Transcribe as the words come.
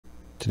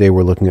Today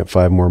we're looking at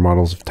 5 more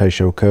models of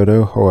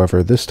Taishokoto,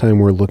 however this time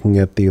we're looking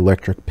at the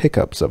electric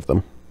pickups of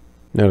them.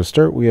 Now to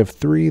start, we have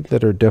 3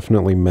 that are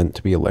definitely meant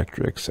to be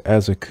electrics.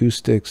 As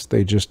acoustics,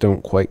 they just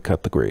don't quite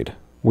cut the grade.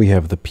 We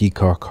have the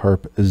Peacock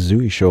Harp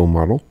Zuisho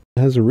model.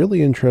 It has a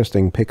really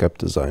interesting pickup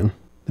design.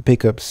 The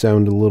pickups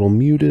sound a little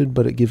muted,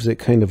 but it gives it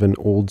kind of an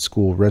old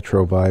school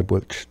retro vibe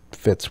which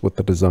fits with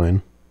the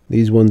design.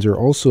 These ones are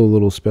also a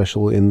little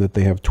special in that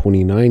they have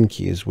 29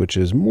 keys, which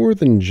is more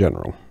than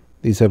general.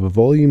 These have a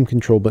volume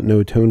control but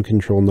no tone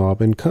control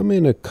knob and come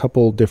in a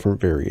couple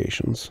different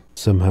variations.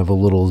 Some have a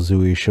little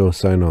Zuisho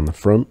sign on the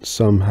front,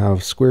 some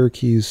have square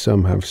keys,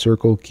 some have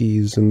circle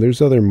keys, and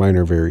there's other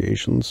minor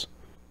variations.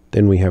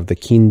 Then we have the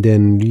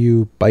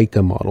Kindenryu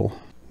Baika model.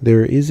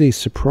 There is a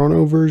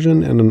soprano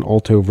version and an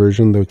alto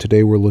version, though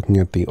today we're looking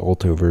at the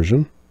alto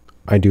version.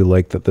 I do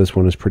like that this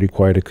one is pretty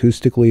quiet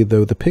acoustically,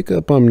 though the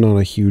pickup I'm not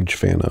a huge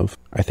fan of.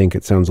 I think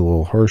it sounds a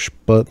little harsh,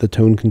 but the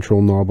tone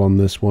control knob on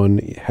this one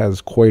has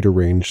quite a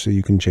range, so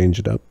you can change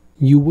it up.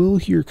 You will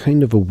hear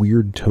kind of a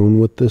weird tone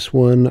with this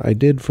one. I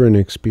did, for an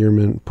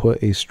experiment,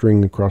 put a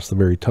string across the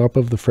very top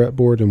of the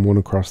fretboard and one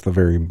across the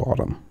very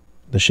bottom.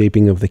 The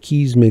shaping of the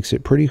keys makes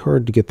it pretty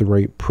hard to get the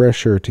right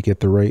pressure to get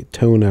the right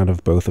tone out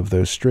of both of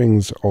those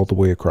strings all the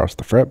way across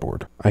the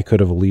fretboard. I could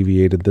have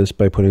alleviated this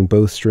by putting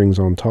both strings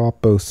on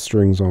top, both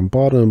strings on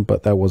bottom,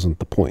 but that wasn't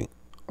the point.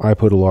 I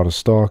put a lot of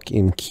stock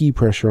in key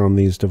pressure on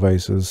these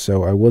devices,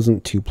 so I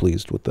wasn't too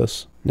pleased with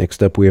this.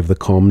 Next up we have the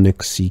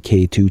Comnics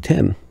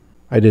CK210.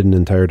 I did an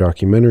entire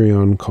documentary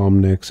on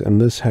Comnics,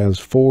 and this has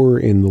 4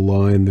 in the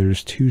line.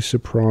 There's 2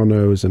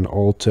 sopranos, an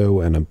alto,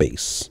 and a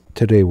bass.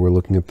 Today we're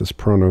looking at this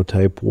Soprano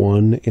Type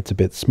 1. It's a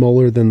bit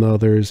smaller than the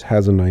others,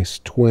 has a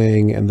nice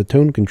twang, and the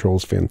tone control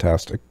is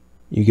fantastic.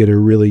 You get a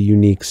really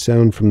unique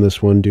sound from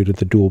this one due to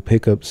the dual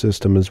pickup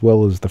system as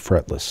well as the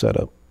fretless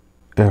setup.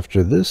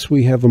 After this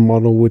we have a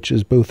model which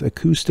is both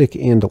acoustic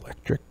and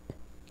electric.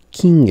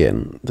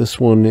 Kingen. This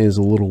one is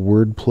a little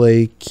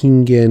wordplay.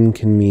 Kingen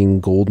can mean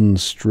golden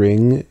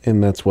string,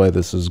 and that's why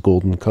this is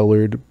golden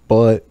colored,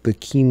 but the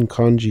kin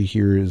kanji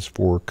here is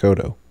for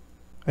koto.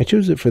 I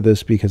chose it for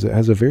this because it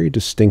has a very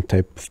distinct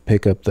type of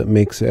pickup that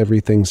makes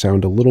everything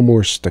sound a little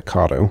more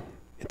staccato.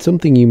 It's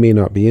something you may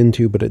not be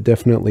into, but it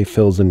definitely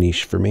fills a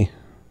niche for me.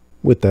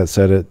 With that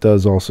said, it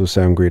does also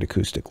sound great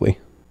acoustically.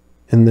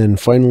 And then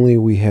finally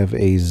we have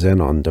a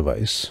Zenon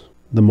device.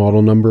 The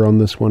model number on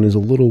this one is a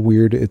little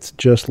weird. It's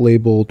just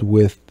labeled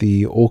with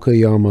the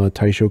Okayama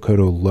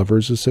Taishokoto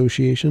Lovers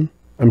Association.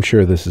 I'm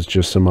sure this is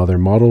just some other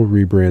model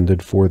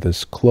rebranded for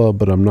this club,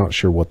 but I'm not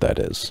sure what that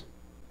is.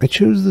 I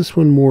chose this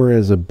one more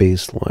as a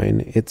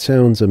baseline. It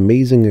sounds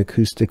amazing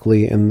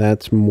acoustically, and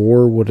that's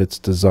more what it's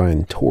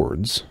designed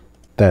towards.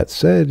 That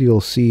said,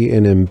 you'll see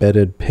an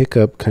embedded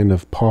pickup kind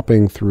of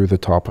popping through the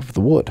top of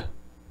the wood.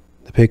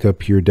 The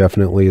pickup here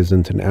definitely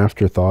isn't an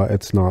afterthought.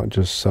 It's not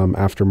just some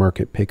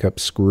aftermarket pickup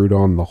screwed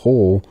on the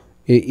hole.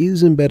 It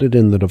is embedded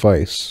in the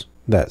device.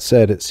 That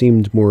said, it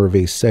seemed more of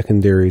a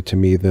secondary to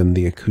me than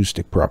the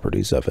acoustic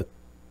properties of it.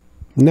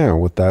 Now,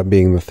 with that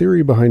being the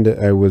theory behind it,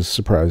 I was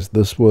surprised.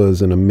 This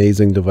was an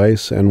amazing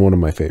device and one of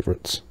my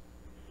favorites.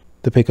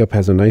 The pickup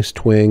has a nice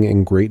twang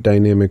and great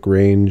dynamic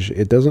range.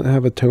 It doesn't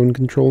have a tone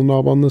control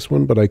knob on this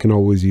one, but I can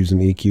always use an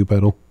EQ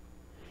pedal.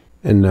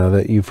 And now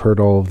that you've heard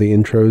all of the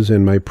intros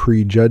and my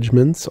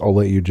prejudgments, I'll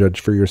let you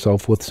judge for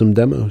yourself with some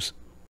demos.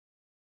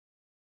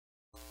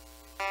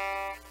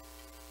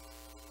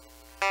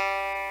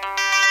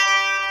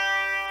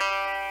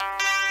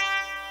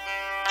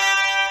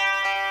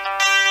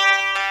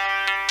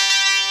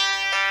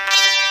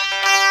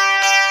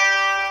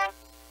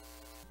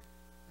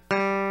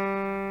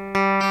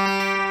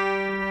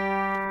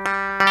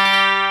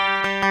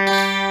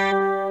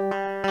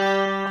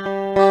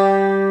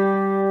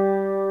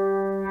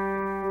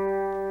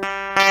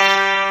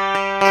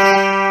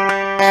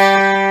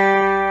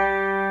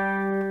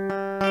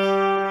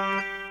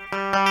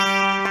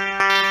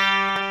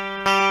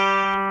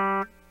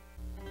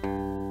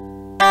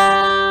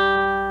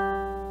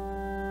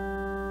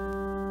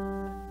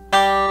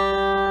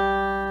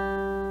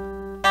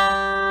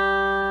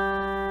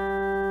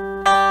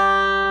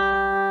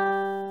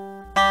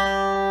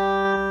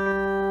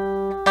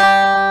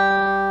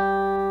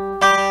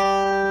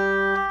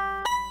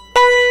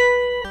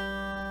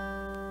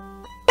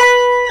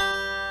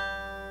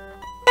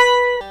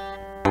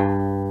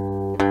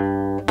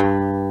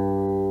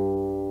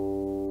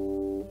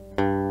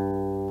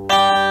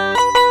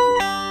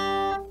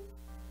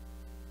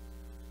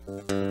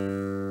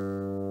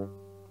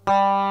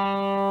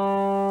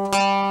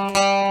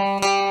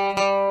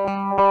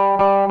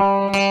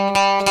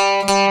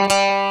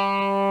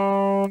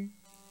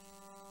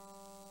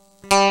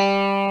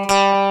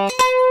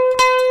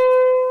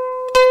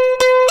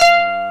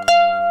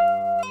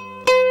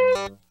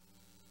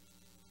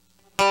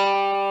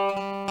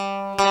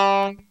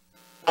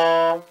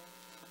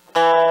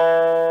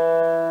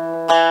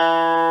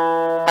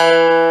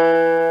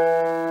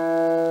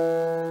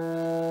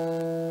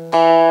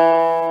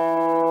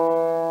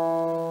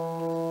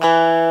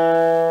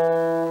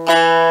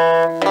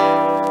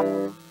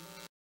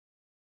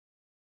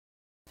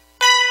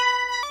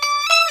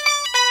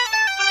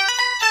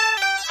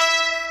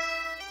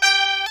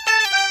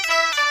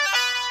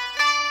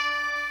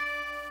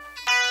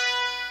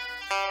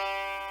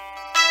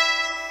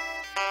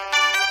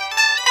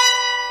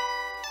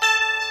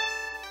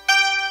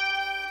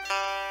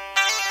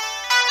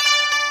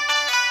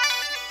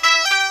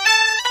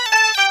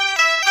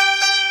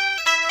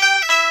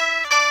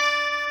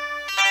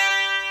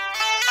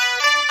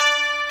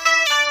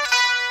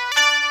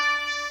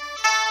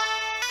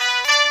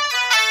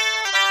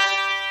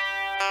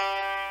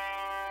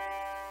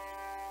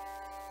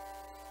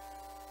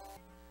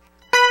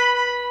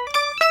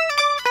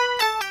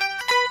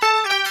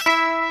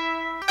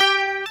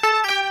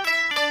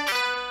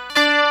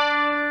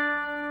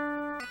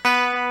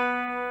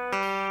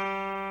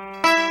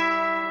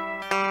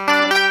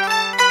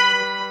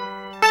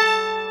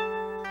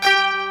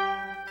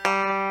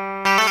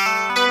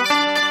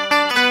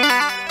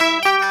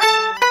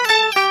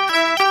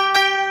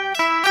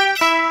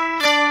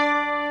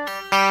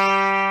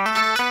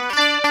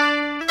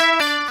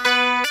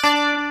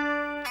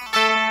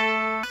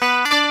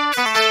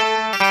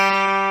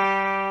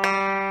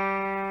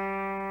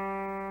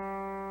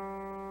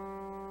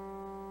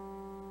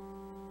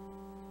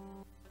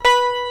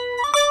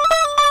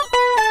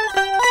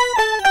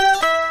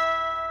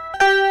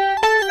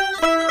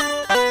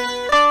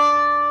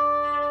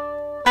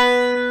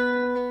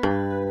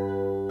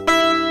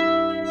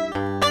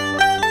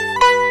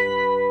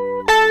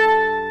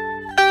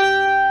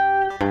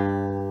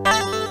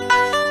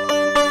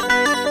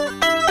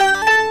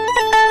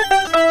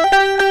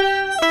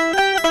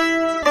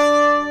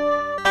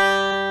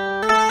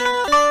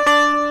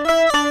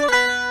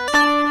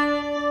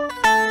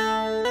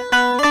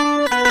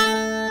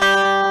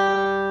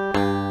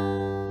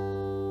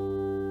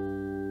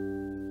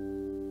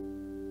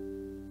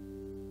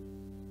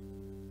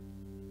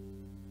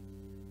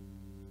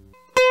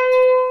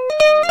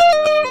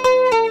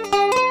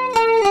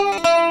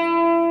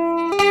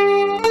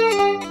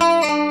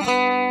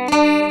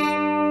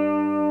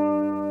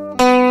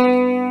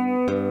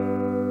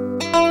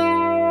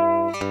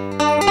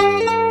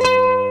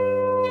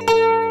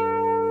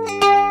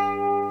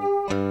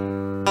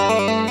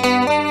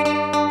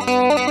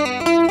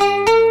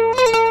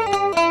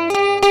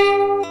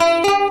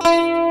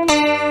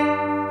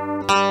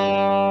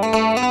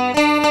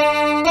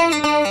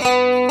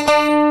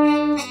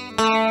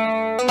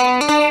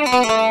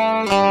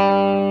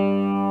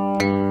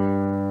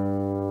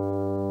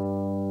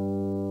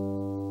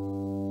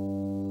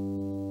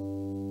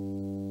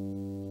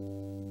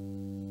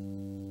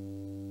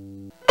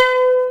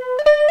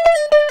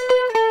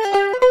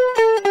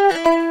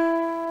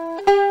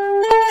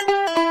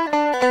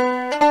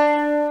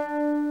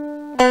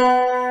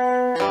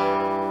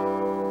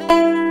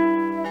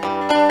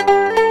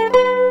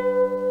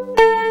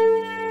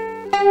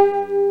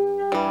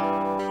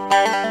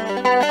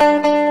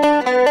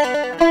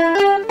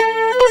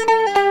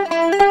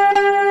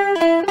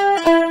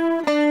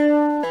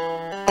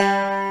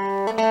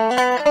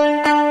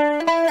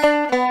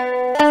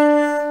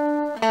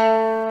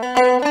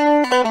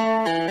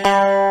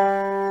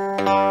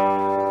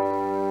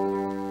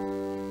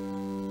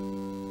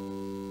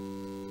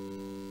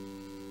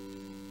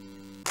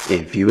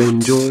 If you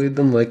enjoyed,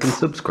 then like and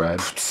subscribe.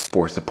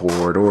 For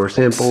support or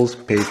samples,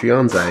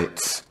 Patreon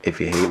site. If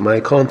you hate my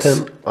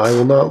content, I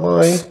will not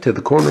lie. To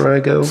the corner I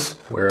go,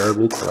 where I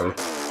will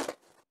cry.